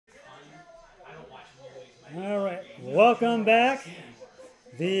All right, welcome back.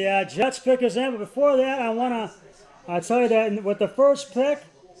 The Jets pick is in, but before that, I want to tell you that with the first pick,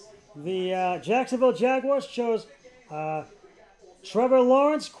 the Jacksonville Jaguars chose Trevor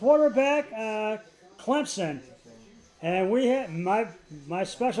Lawrence, quarterback, Clemson, and we had my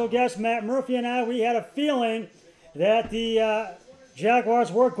special guest Matt Murphy and I. We had a feeling that the Jaguars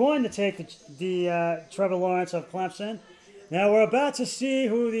were going to take the Trevor Lawrence of Clemson. Now we're about to see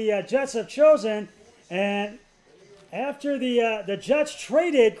who the Jets have chosen. And after the Jets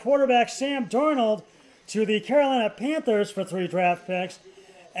traded quarterback Sam Darnold to the Carolina Panthers for 3 draft picks,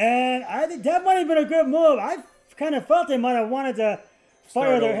 and I think that might have been a good move. I kind of felt they might have wanted to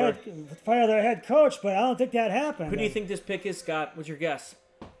fire their head coach, but I don't think that happened. Who do you think this pick is, Scott? What's your guess?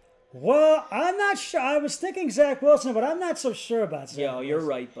 Well, I'm not sure. I was thinking Zach Wilson, but I'm not so sure about Zach Wilson. You're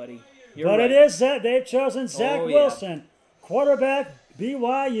right, buddy. But it is that they've chosen Zach Wilson, quarterback,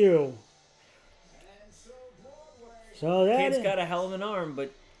 BYU. So that Kid's got a hell of an arm,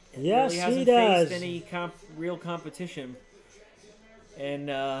 but yes, really hasn't he does. faced any real competition. And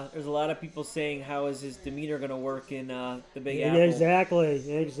there's a lot of people saying, how is his demeanor going to work in the Big Apple?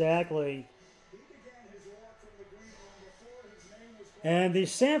 Exactly. And the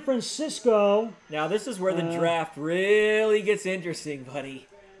San Francisco... Now, this is where the draft really gets interesting, buddy.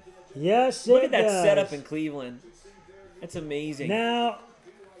 Yes, Look at that setup in Cleveland. That's amazing. Now,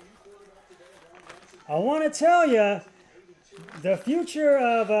 I want to tell you, the future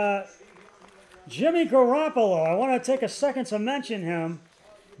of Jimmy Garoppolo, I want to take a second to mention him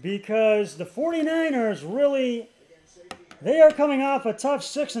because the 49ers really, they are coming off a tough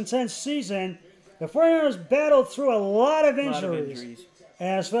 6-10 season. The 49ers battled through a lot of injuries.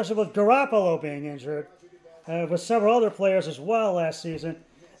 And especially with Garoppolo being injured, with several other players as well last season.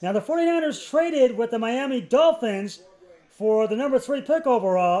 Now, the 49ers traded with the Miami Dolphins for the number 3 pick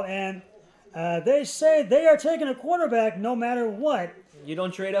overall, and they say they are taking a quarterback no matter what. You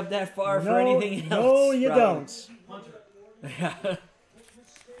don't trade up that far for anything else. No, you don't.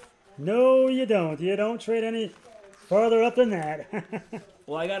 No, you don't. You don't trade any farther up than that.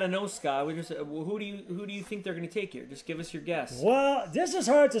 Well, I gotta know, Scott. Who do you think they're gonna take here? Just give us your guess. Well, this is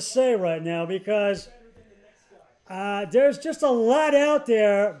hard to say right now because there's just a lot out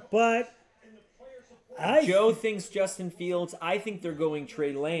there, but Joe thinks Justin Fields. I think they're going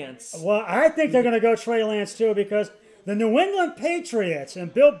Trey Lance. Well, I think they're going to go Trey Lance too because the New England Patriots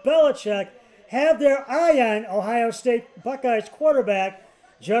and Bill Belichick have their eye on Ohio State Buckeyes quarterback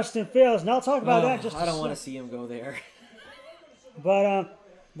Justin Fields, and I'll talk about that just a second. I don't want to see him go there. But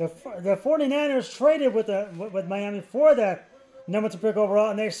the 49ers traded with Miami for that number 2 pick overall,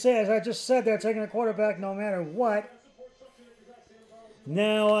 and they say, as I just said, they're taking a quarterback no matter what.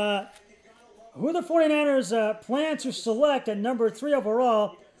 Now, who the 49ers plan to select at number 3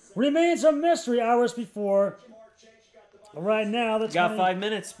 overall remains a mystery hours before. Right now, you got 5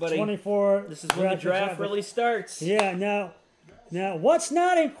 minutes, buddy. 24. This is when the draft really starts. Yeah. Now, what's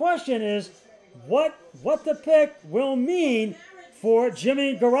not in question is what the pick will mean for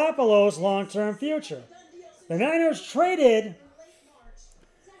Jimmy Garoppolo's long-term future. The Niners traded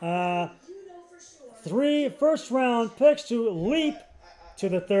 3 first-round picks to leap to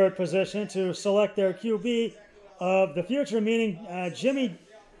the 3rd position to select their QB of the future, meaning Jimmy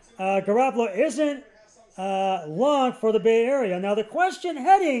Garoppolo isn't long for the Bay Area. Now, the question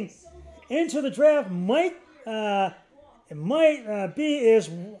heading into the draft might be is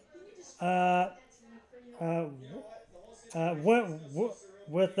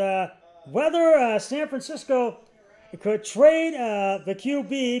whether San Francisco could trade the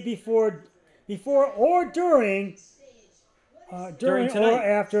QB before or during or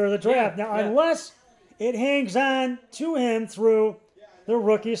after the draft. Now, unless it hangs on to him through the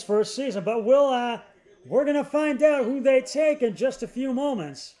rookie's first season. But we're going to find out who they take in just a few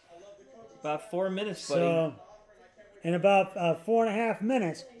moments. About 4 minutes, buddy. So, in about 4.5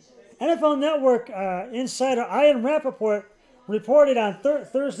 minutes. NFL Network insider Ian Rappaport reported on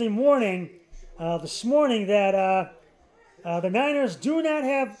Thursday morning, this morning, that the Niners do not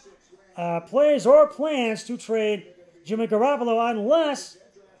have plays or plans to trade Jimmy Garoppolo unless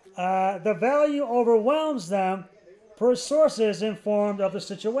the value overwhelms them, per sources informed of the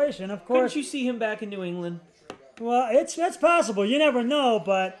situation. Of course, couldn't you see him back in New England? Well, it's possible. You never know,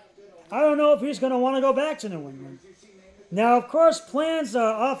 but I don't know if he's going to want to go back to New England. Now, of course, plans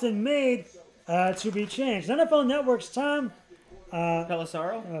are often made to be changed. NFL Network's Tom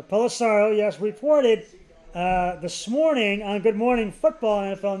Pelissero, yes, reported this morning on Good Morning Football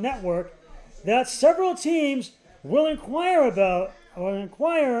on NFL Network that several teams will inquire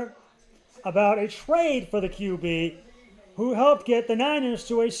about a trade for the QB who helped get the Niners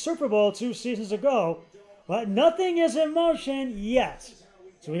to a Super Bowl 2 seasons ago. But nothing is in motion yet.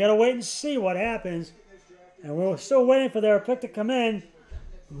 So we got to wait and see what happens. And we're still waiting for their pick to come in.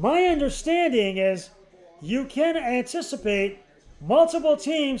 My understanding is you can anticipate multiple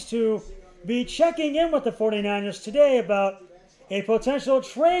teams to be checking in with the 49ers today about a potential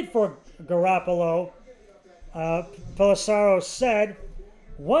trade for Garoppolo. Pelissero said,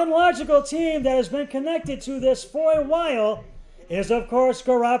 one logical team that has been connected to this for a while is, of course,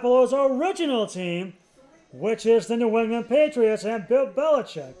 Garoppolo's original team, which is the New England Patriots and Bill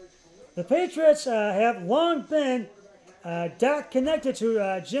Belichick. The Patriots have long been connected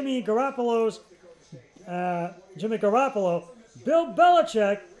to Jimmy Garoppolo. Bill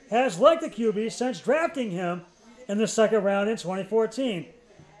Belichick has liked the QB since drafting him in the second round in 2014.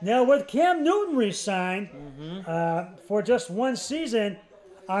 Now, with Cam Newton re-signed for just one season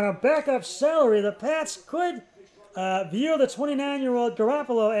on a backup salary, the Pats could view the 29-year-old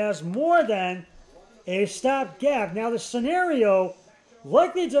Garoppolo as more than a stopgap. Now, the scenario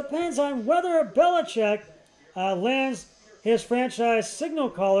likely depends on whether Belichick lands his franchise signal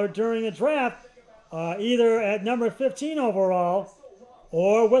caller during the draft, either at number 15 overall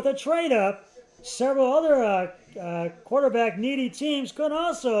or with a trade-up. Several other quarterback-needy teams could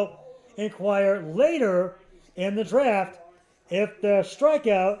also inquire later in the draft if the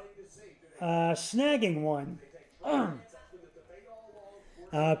strikeout snagging one.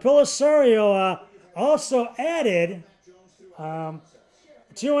 Pelissero also added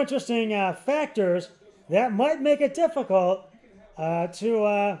two interesting factors that might make it difficult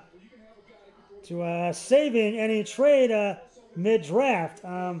to saving any trade mid-draft.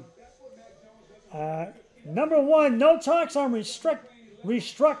 Number one, no talks on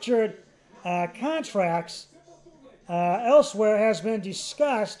restructured contracts elsewhere has been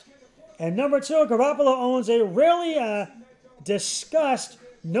discussed. And number two, Garoppolo owns a rarely discussed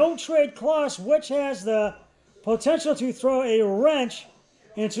no-trade clause, which has the potential to throw a wrench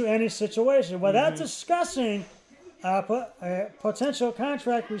into any situation. Without discussing potential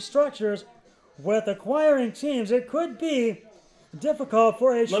contract restructures with acquiring teams, it could be difficult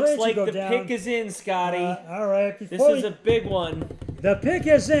for a trade to go down. Looks like the pick is in, Scotty. All right. This is a big one. The pick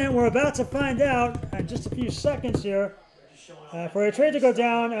is in. We're about to find out in just a few seconds here for a trade to go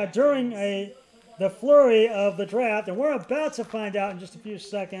down during the flurry of the draft. And we're about to find out in just a few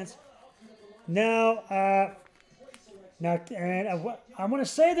seconds. Now, I'm going to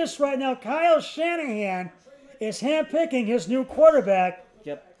say this right now. Kyle Shanahan is handpicking his new quarterback.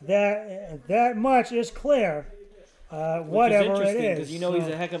 Yep. That much is clear. Whatever it is, because you know he's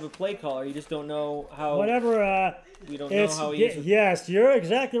a heck of a play caller. You just don't know how. Whatever. We don't know how he is. Yes, you're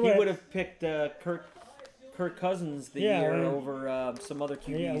exactly right. He would have picked Kirk Cousins the year over some other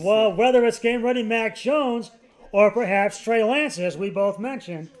QBs. Yeah, well, whether it's game ready Mac Jones or perhaps Trey Lance, as we both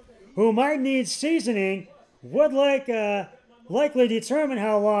mentioned, who might need seasoning, would likely determine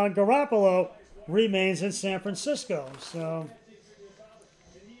how long Garoppolo remains in San Francisco. So.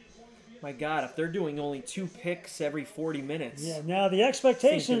 My God, if they're doing only 2 picks every 40 minutes. Yeah, now the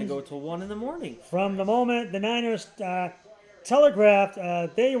expectations. It's going to go till 1 in the morning. From the moment the Niners telegraphed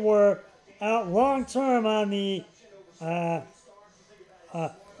they were out long term on the OFT,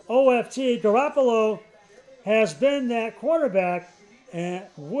 Garoppolo has been that quarterback and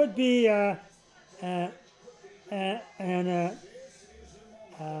would be and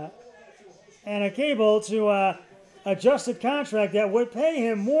able to adjusted contract that would pay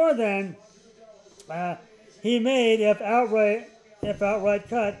him more than he made if outright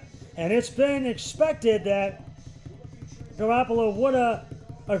cut, and it's been expected that Garoppolo would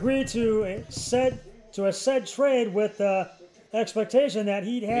agree to a said trade with the expectation that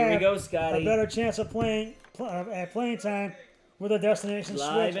he'd have a better chance of playing time with a destination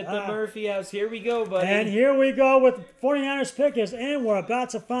Live switch. at the Murphy House. Here we go, buddy. And here we go with 49ers pick is in. We're about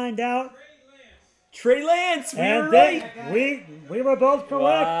to find out. Trey Lance, right. We were both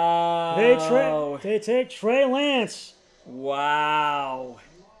correct. Wow. They take Trey Lance. Wow.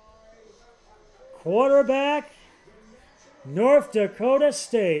 Quarterback, North Dakota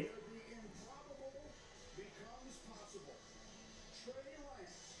State.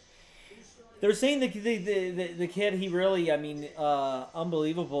 They're saying the kid, he really,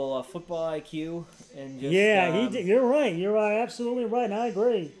 unbelievable football IQ. And just, you're right. You're absolutely right, and I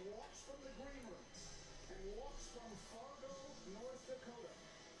agree.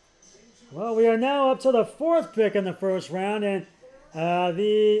 Well, we are now up to the 4th pick in the first round, and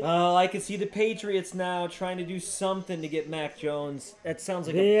I can see the Patriots now trying to do something to get Mac Jones. That sounds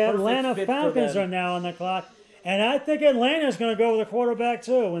like the a perfect Atlanta fit Falcons for them. are now on the clock, and I think Atlanta's going to go with a quarterback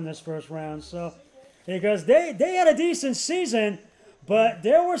too in this first round. So, because they had a decent season, but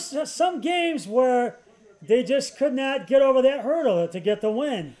there were some games where they just could not get over that hurdle to get the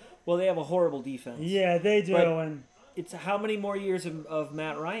win. Well, they have a horrible defense. Yeah, they do. But and it's how many more years of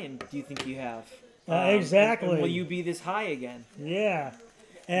Matt Ryan do you think you have? Exactly. And will you be this high again? Yeah.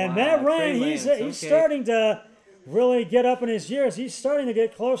 And Wow, Matt Ryan, Trey he's Lance, okay. starting to really get up in his years. He's starting to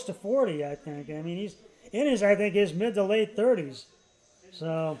get close to 40, I think. I mean, he's in his, I think, his mid to late 30s.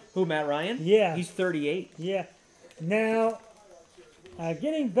 So, Who, Matt Ryan? Yeah. He's 38. yeah. Now,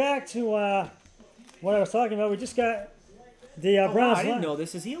 getting back to what I was talking about, we just got the Oh, wow, Browns. I didn't know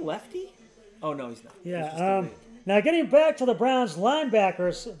this. Is he a lefty? Oh, no, he's not. He's just a Yeah. lefty. Now, getting back to the Browns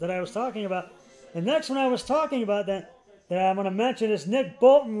linebackers that I was talking about, the next one I was talking about that I'm going to mention is Nick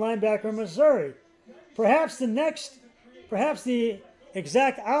Bolton, linebacker of Missouri. Perhaps the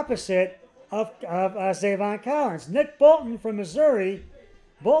exact opposite of Zavon Collins. Nick Bolton from Missouri.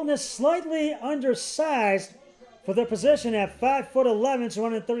 Bolton is slightly undersized for the position at 5'11",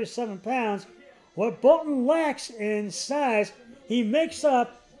 237 pounds. What Bolton lacks in size, he makes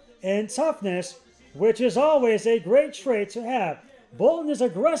up in toughness, which is always a great trait to have. Bolton is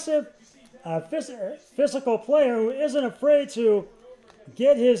aggressive, physical player who isn't afraid to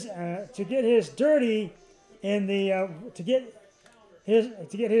get his dirty in the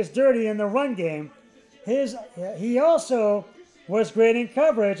dirty in the run game. He also was great in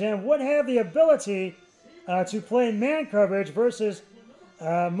coverage and would have the ability to play man coverage versus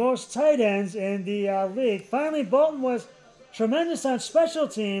most tight ends in the league. Finally, Bolton was tremendous on special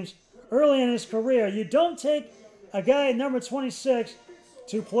teams early in his career. You don't take a guy at number 26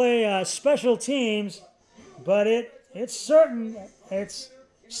 to play special teams, but it's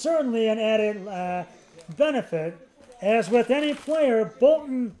certainly an added benefit. As with any player,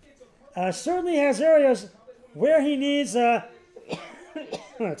 Bolton certainly has areas where he needs to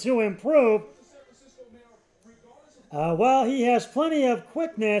improve. While he has plenty of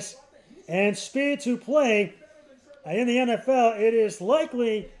quickness and speed to play in the NFL, it is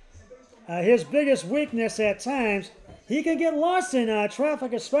likely his biggest weakness at times. He can get lost in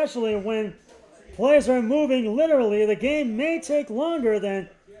traffic, especially when plays are moving literally. The game may take longer than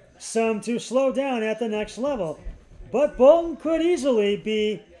some to slow down at the next level. But Bolton could easily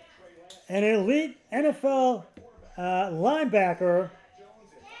be an elite NFL linebacker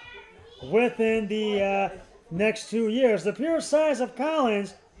within the next 2 years. The pure size of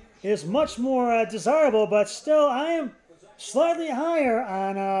Collins is much more desirable, but still I am slightly higher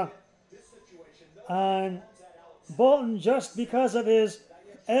on Bolton just because of his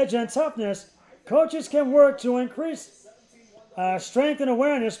edge and toughness. Coaches can work to increase strength and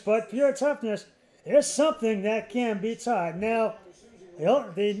awareness, but pure toughness is something that can be taught. Now,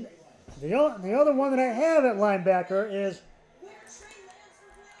 the other one that I have at linebacker is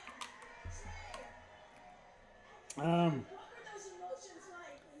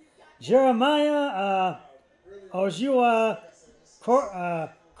Jeremiah Ojua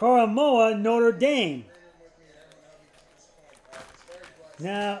Koromoa, Notre Dame.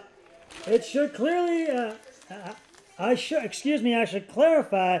 Now, it should clearly, I should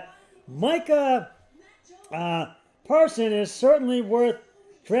clarify, Micah Parson is certainly worth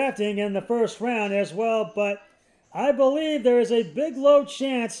drafting in the first round as well, but I believe there is a big low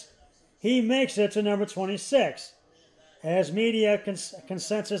chance he makes it to number 26, as media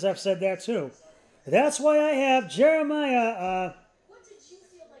consensus have said that too. That's why I have Jeremiah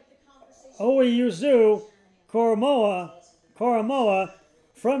Owuzu Koromoa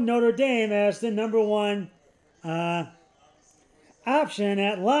from Notre Dame as the number one option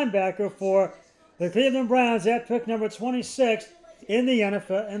at linebacker for the Cleveland Browns at pick number 26 in the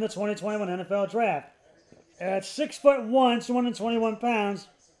 2021 NFL Draft. At 6'1", 221 pounds.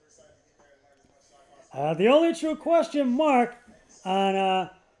 The only true question mark on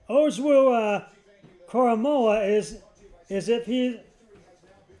Ojwu Koromoa is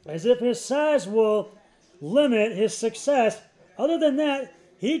if his size will limit his success. Other than that,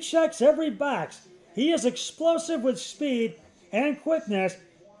 he checks every box. He is explosive with speed and quickness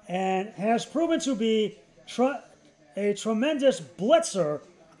and has proven to be a tremendous blitzer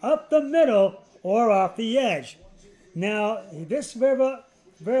up the middle or off the edge. Now, this very well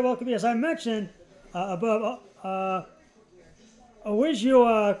could be, as I mentioned above,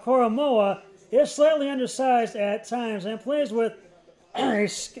 Owuzu Koromoa is slightly undersized at times and plays with a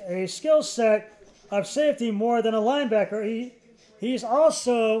skill set of safety more than a linebacker. He's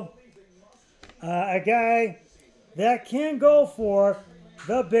also a guy that can go for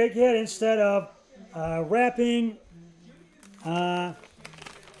the big hit instead of wrapping up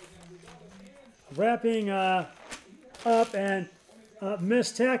and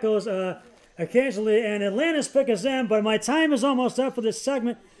miss tackles occasionally. And Atlanta's pick is them, but my time is almost up for this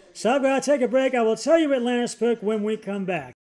segment. So I'm going to take a break. I will tell you Atlanta's pick when we come back.